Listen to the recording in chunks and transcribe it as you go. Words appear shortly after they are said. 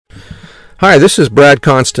Hi, this is Brad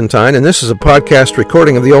Constantine, and this is a podcast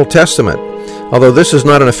recording of the Old Testament. Although this is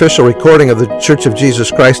not an official recording of the Church of Jesus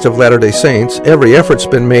Christ of Latter-day Saints, every effort's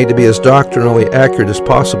been made to be as doctrinally accurate as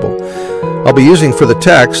possible. I'll be using for the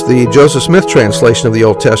text the Joseph Smith translation of the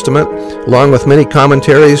Old Testament, along with many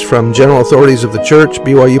commentaries from general authorities of the Church,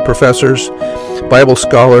 BYU professors, Bible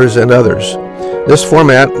scholars, and others. This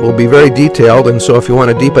format will be very detailed, and so if you want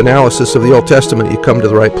a deep analysis of the Old Testament, you come to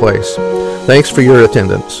the right place. Thanks for your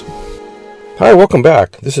attendance. Hi, welcome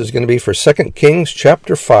back. This is going to be for 2 Kings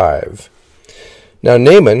chapter 5. Now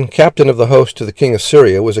Naaman, captain of the host to the king of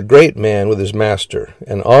Syria, was a great man with his master,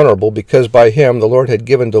 and honorable because by him the Lord had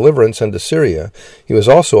given deliverance unto Syria. He was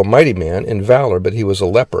also a mighty man in valor, but he was a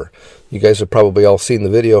leper. You guys have probably all seen the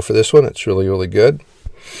video for this one. It's really good.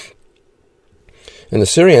 And the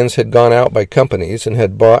Syrians had gone out by companies and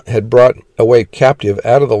had brought away captive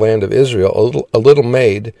out of the land of Israel a little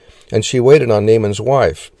maid, and she waited on Naaman's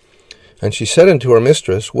wife. And she said unto her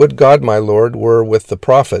mistress, Would God my Lord were with the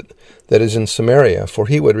prophet that is in Samaria, for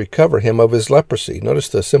he would recover him of his leprosy. Notice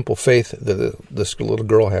the simple faith that this little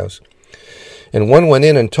girl has. And one went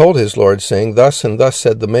in and told his Lord, saying, Thus and thus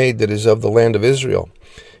said the maid that is of the land of Israel.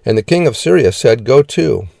 And the king of Syria said, Go,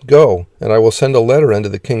 and I will send a letter unto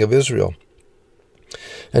the king of Israel.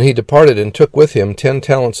 And he departed and took with him 10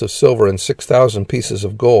 talents of silver and 6,000 pieces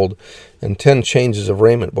of gold and 10 changes of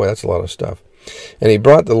raiment. Boy, that's a lot of stuff. And he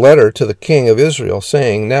brought the letter to the king of Israel,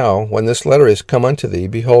 saying, Now, when this letter is come unto thee,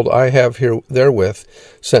 behold, I have therewith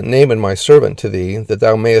sent Naaman my servant to thee, that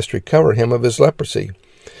thou mayest recover him of his leprosy.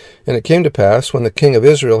 And it came to pass, when the king of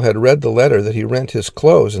Israel had read the letter, that he rent his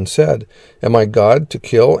clothes, and said, Am I God to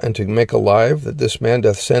kill and to make alive, that this man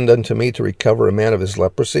doth send unto me to recover a man of his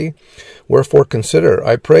leprosy? Wherefore consider,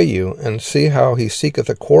 I pray you, and see how he seeketh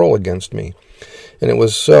a quarrel against me. And it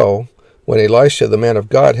was so, when Elisha the man of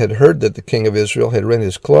God had heard that the king of Israel had rent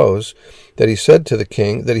his clothes, that he sent to the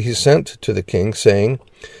king, saying,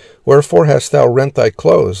 Wherefore hast thou rent thy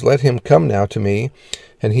clothes? Let him come now to me,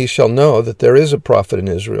 and he shall know that there is a prophet in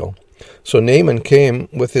Israel. So Naaman came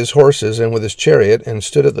with his horses and with his chariot, and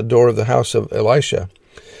stood at the door of the house of Elisha.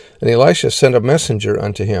 And Elisha sent a messenger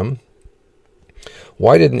unto him.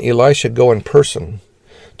 Why didn't Elisha go in person?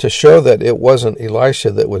 To show that it wasn't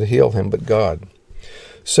Elisha that would heal him, but God.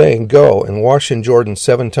 Saying, Go and wash in Jordan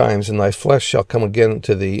 7 times, and thy flesh shall come again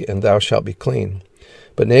to thee, and thou shalt be clean.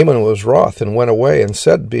 But Naaman was wroth, and went away, and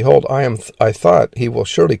said, Behold, I thought he will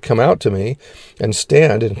surely come out to me, and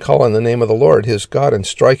stand, and call on the name of the Lord his God, and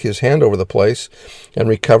strike his hand over the place, and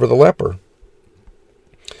recover the leper.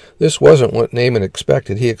 This wasn't what Naaman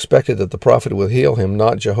expected. He expected that the prophet would heal him,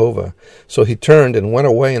 not Jehovah. So he turned and went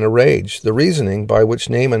away in a rage. The reasoning by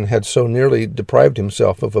which Naaman had so nearly deprived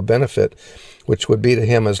himself of a benefit which would be to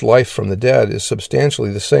him as life from the dead is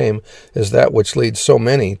substantially the same as that which leads so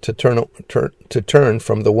many to turn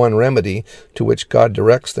from the one remedy to which God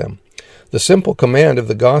directs them. The simple command of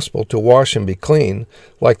the gospel to wash and be clean,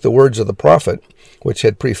 like the words of the prophet, which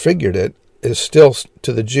had prefigured it, is still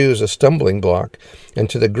to the Jews a stumbling block, and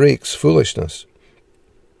to the Greeks foolishness.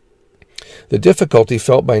 The difficulty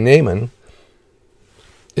felt by Naaman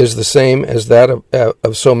is the same as that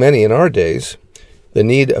of so many in our days, the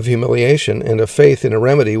need of humiliation and of faith in a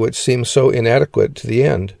remedy which seems so inadequate to the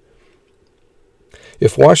end.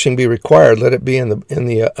 If washing be required, let it be in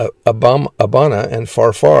the Abana and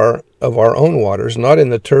Pharpar of our own waters, not in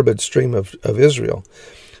the turbid stream of Israel.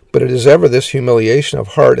 But it is ever this humiliation of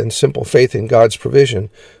heart and simple faith in God's provision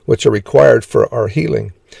which are required for our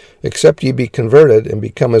healing. Except ye be converted and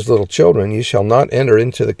become as little children, ye shall not enter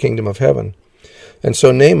into the kingdom of heaven. And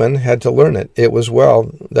so Naaman had to learn it. It was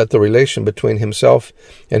well that the relation between himself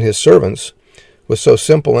and his servants was so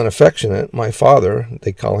simple and affectionate, my father,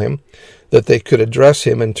 they call him, that they could address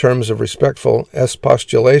him in terms of respectful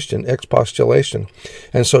expostulation,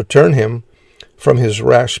 and so turn him from his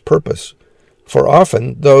rash purpose. For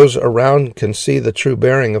often those around can see the true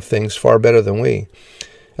bearing of things far better than we.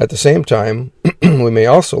 At the same time, we may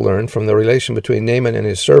also learn from the relation between Naaman and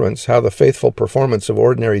his servants how the faithful performance of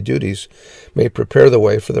ordinary duties may prepare the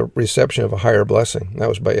way for the reception of a higher blessing. That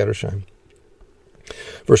was by Edersheim.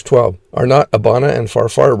 Verse 12, Are not Abana and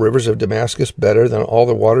Pharpar rivers of Damascus better than all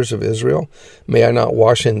the waters of Israel? May I not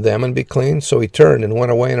wash in them and be clean? So he turned and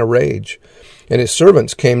went away in a rage. And his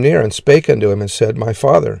servants came near and spake unto him and said, My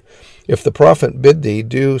father, if the prophet bid thee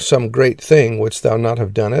do some great thing, wouldst thou not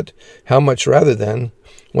have done it? How much rather then,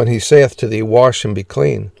 when he saith to thee, Wash and be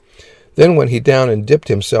clean? Then went he down and dipped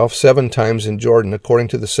himself 7 times in Jordan, according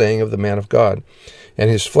to the saying of the man of God. And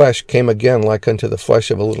his flesh came again like unto the flesh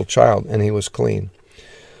of a little child, and he was clean.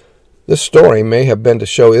 This story may have been to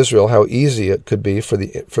show Israel how easy it could be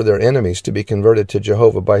for their enemies to be converted to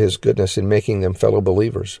Jehovah by his goodness in making them fellow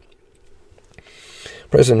believers.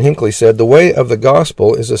 President Hinckley said, "The way of the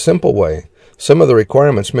gospel is a simple way. Some of the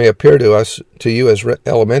requirements may appear to you as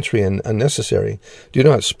elementary and unnecessary. Do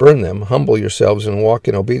not spurn them. Humble yourselves and walk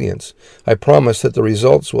in obedience. I promise that the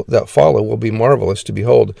results that follow will be marvelous to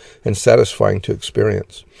behold and satisfying to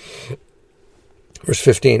experience." Verse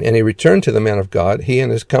 15, "And he returned to the man of God, he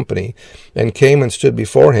and his company, and came and stood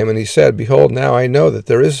before him. And he said, Behold, now I know that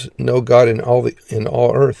there is no God in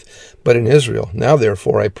all earth, but in Israel. Now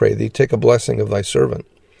therefore, I pray thee, take a blessing of thy servant."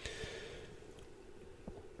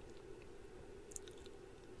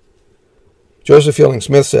 Joseph Fielding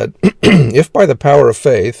Smith said, "If by the power of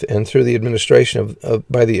faith and through the administration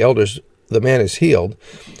by the elders the man is healed,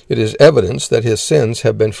 it is evidence that his sins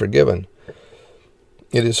have been forgiven.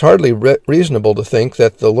 It is hardly reasonable to think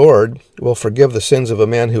that the Lord will forgive the sins of a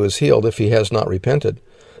man who is healed if he has not repented.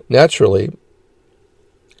 Naturally,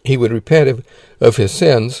 he would repent of his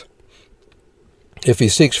sins if he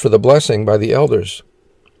seeks for the blessing by the elders."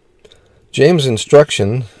 James'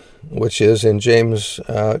 instruction, which is in James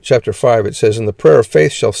chapter 5, it says, "And the prayer of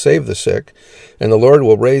faith shall save the sick, and the Lord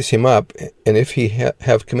will raise him up, and if he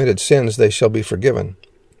have committed sins, they shall be forgiven."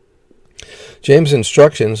 James'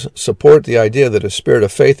 instructions support the idea that a spirit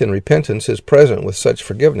of faith and repentance is present with such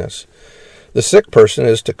forgiveness. The sick person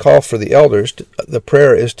is to call for the elders. The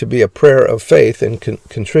prayer is to be a prayer of faith, and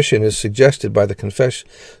contrition is suggested by the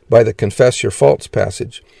confess your faults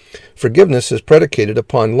passage. Forgiveness is predicated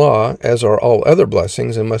upon law, as are all other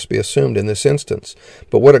blessings, and must be assumed in this instance.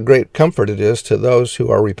 But what a great comfort it is to those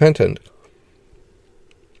who are repentant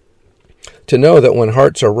to know that when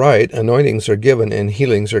hearts are right, anointings are given and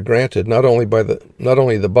healings are granted. Not only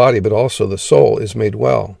the body, but also the soul is made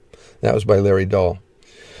well. That was by Larry Dahl.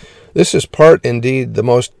 This is part, indeed, the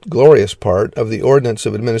most glorious part of the ordinance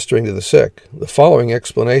of administering to the sick. The following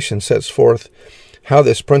explanation sets forth how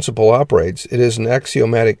this principle operates. It is an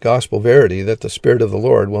axiomatic gospel verity that the Spirit of the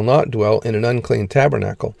Lord will not dwell in an unclean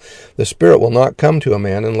tabernacle. The Spirit will not come to a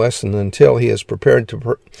man unless and until he is prepared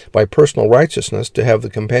by personal righteousness to have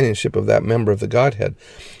the companionship of that member of the Godhead.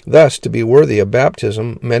 Thus, to be worthy of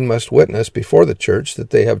baptism, men must witness before the church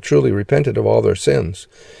that they have truly repented of all their sins.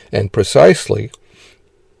 And precisely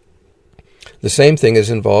the same thing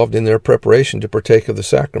is involved in their preparation to partake of the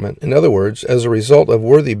sacrament. In other words, as a result of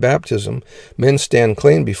worthy baptism, men stand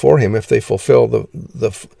clean before him if they fulfill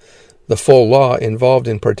the full law involved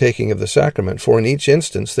in partaking of the sacrament. For in each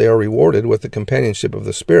instance they are rewarded with the companionship of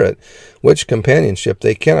the Spirit, which companionship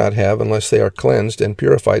they cannot have unless they are cleansed and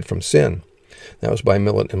purified from sin. That was by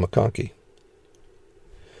Millet and McConkie.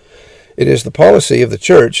 It is the policy of the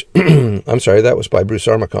church, that was by Bruce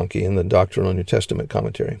R. McConkie in the Doctrinal New Testament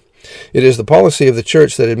Commentary. It is the policy of the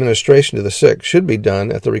church that administration to the sick should be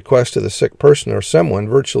done at the request of the sick person or someone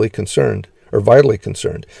virtually concerned, or vitally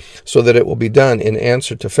concerned, so that it will be done in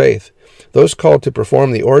answer to faith. Those called to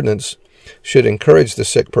perform the ordinance should encourage the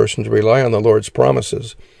sick person to rely on the Lord's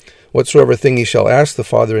promises. "Whatsoever thing ye shall ask the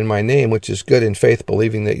Father in my name, which is good in faith,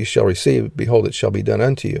 believing that ye shall receive, behold, it shall be done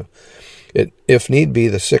unto you." If need be,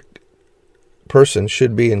 the sick person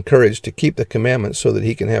should be encouraged to keep the commandments so that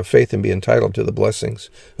he can have faith and be entitled to the blessings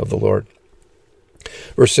of the Lord.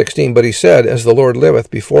 Verse 16, "But he said, As the Lord liveth,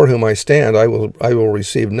 before whom I stand, I will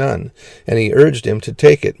receive none. And he urged him to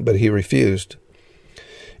take it, but he refused."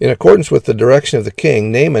 In accordance with the direction of the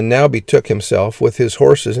king, Naaman now betook himself with his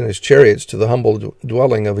horses and his chariots to the humble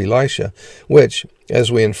dwelling of Elisha, which, as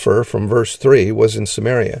we infer from verse 3, was in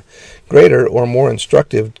Samaria. Greater or more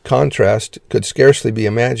instructive contrast could scarcely be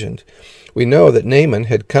imagined. We know that Naaman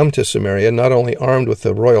had come to Samaria not only armed with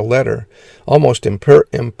the royal letter, almost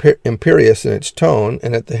imperious in its tone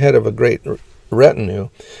and at the head of a great retinue,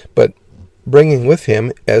 but bringing with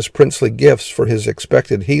him as princely gifts for his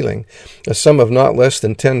expected healing a sum of not less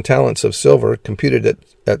than 10 talents of silver, computed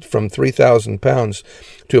at from 3,000 pounds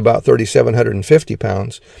to about 3,750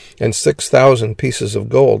 pounds, and 6,000 pieces of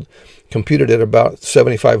gold, computed at about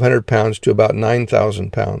 7,500 pounds to about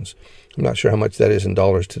 9,000 pounds. I'm not sure how much that is in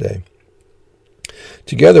dollars today.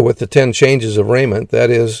 Together with the 10 changes of raiment,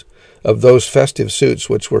 that is, of those festive suits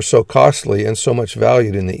which were so costly and so much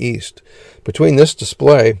valued in the East. Between this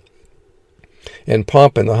display and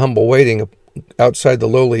pomp and the humble waiting outside the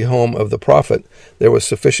lowly home of the prophet, there was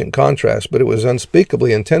sufficient contrast, but it was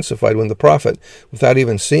unspeakably intensified when the prophet, without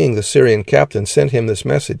even seeing the Syrian captain, sent him this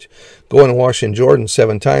message: "Go and wash in Jordan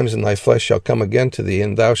 7 times, and thy flesh shall come again to thee,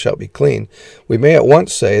 and thou shalt be clean." We may at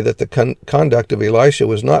once say that the conduct of Elisha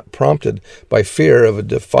was not prompted by fear of a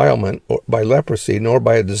defilement or by leprosy, nor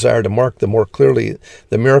by a desire to mark the more clearly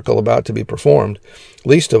the miracle about to be performed.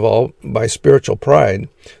 least of all by spiritual pride.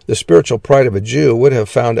 The spiritual pride of a Jew would have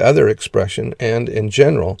found other expression, and, in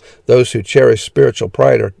general, those who cherish spiritual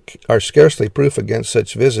pride are scarcely proof against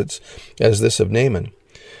such visits as this of Naaman.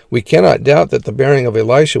 We cannot doubt that the bearing of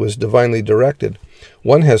Elisha was divinely directed.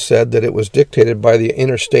 One has said that it was dictated by the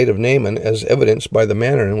inner state of Naaman, as evidenced by the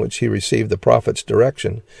manner in which he received the prophet's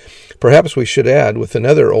direction. Perhaps we should add, with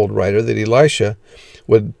another old writer, that Elisha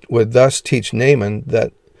would thus teach Naaman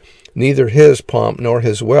that neither his pomp nor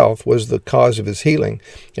his wealth was the cause of his healing,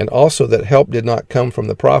 and also that help did not come from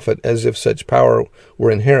the prophet, as if such power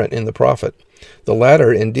were inherent in the prophet. The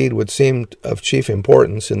latter, indeed, would seem of chief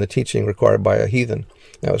importance in the teaching required by a heathen.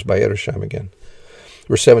 That was by Edersheim again.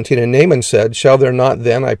 Verse 17, And Naaman said, Shall there not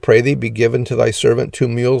then, I pray thee, be given to thy servant 2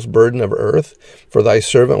 mules' burden of earth? For thy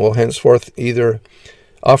servant will henceforth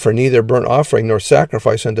offer neither burnt offering nor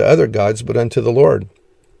sacrifice unto other gods, but unto the Lord.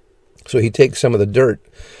 So he takes some of the dirt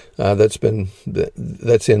that's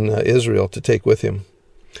in Israel to take with him.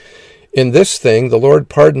 In this thing the Lord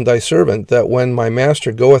pardoned thy servant, that when my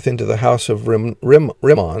master goeth into the house of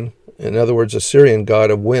Rimmon, in other words, a Syrian god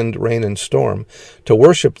of wind, rain, and storm, to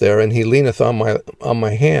worship there, and he leaneth on my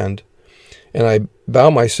hand, and I bow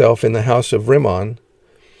myself in the house of Rimmon.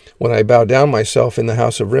 When I bow down myself in the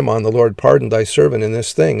house of Rimmon, the Lord pardoned thy servant in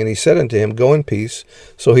this thing. And he said unto him, Go in peace.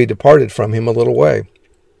 So he departed from him a little way.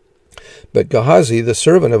 But Gehazi, the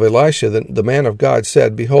servant of Elisha, the man of God,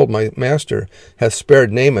 said, Behold, my master hath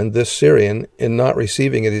spared Naaman this Syrian, in not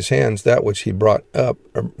receiving at his hands that which he brought.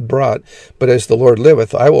 But as the Lord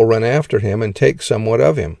liveth, I will run after him, and take somewhat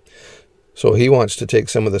of him. So he wants to take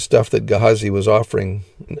some of the stuff that Gehazi was offering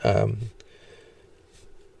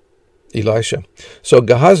Elisha. So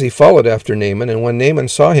Gehazi followed after Naaman, and when Naaman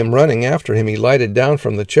saw him running after him, he lighted down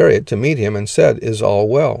from the chariot to meet him, and said, Is all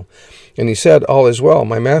well? And he said, All is well.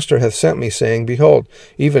 My master hath sent me, saying, Behold,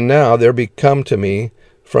 even now there be come to me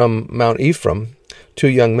from Mount Ephraim 2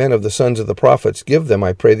 young men of the sons of the prophets. Give them,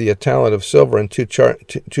 I pray thee, a talent of silver and 2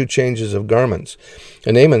 changes of garments.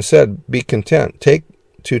 And Naaman said, Be content, take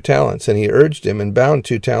 2 talents. And he urged him, and bound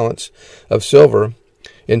 2 talents of silver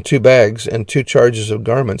in 2 bags, and 2 charges of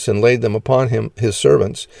garments, and laid them upon his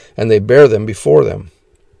servants, and they bare them before them.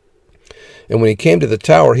 And when he came to the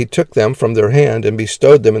tower, he took them from their hand, and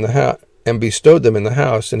bestowed them in the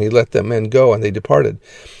house, and he let the men go, and they departed.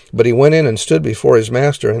 But he went in and stood before his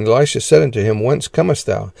master, and Elisha said unto him, Whence comest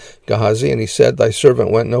thou, Gehazi? And he said, Thy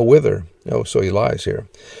servant went no whither. Oh, so he lies here.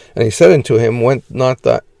 And he said unto him, Went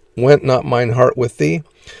not mine heart with thee,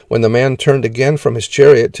 when the man turned again from his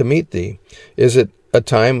chariot to meet thee? Is it a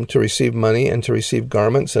time to receive money, and to receive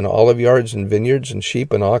garments, and olive yards, and vineyards, and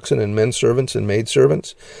sheep, and oxen, and men servants, and maid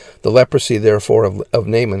servants? The leprosy therefore of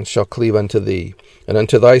Naaman shall cleave unto thee, and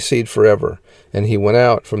unto thy seed forever. And he went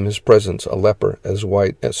out from his presence a leper, as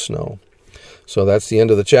white as snow. So that's the end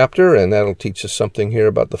of the chapter, and that'll teach us something here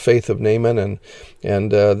about the faith of Naaman,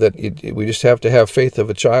 and that we just have to have faith of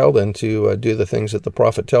a child, and to do the things that the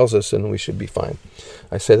prophet tells us, and we should be fine.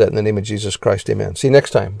 I say that in the name of Jesus Christ, amen. See you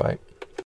next time. Bye.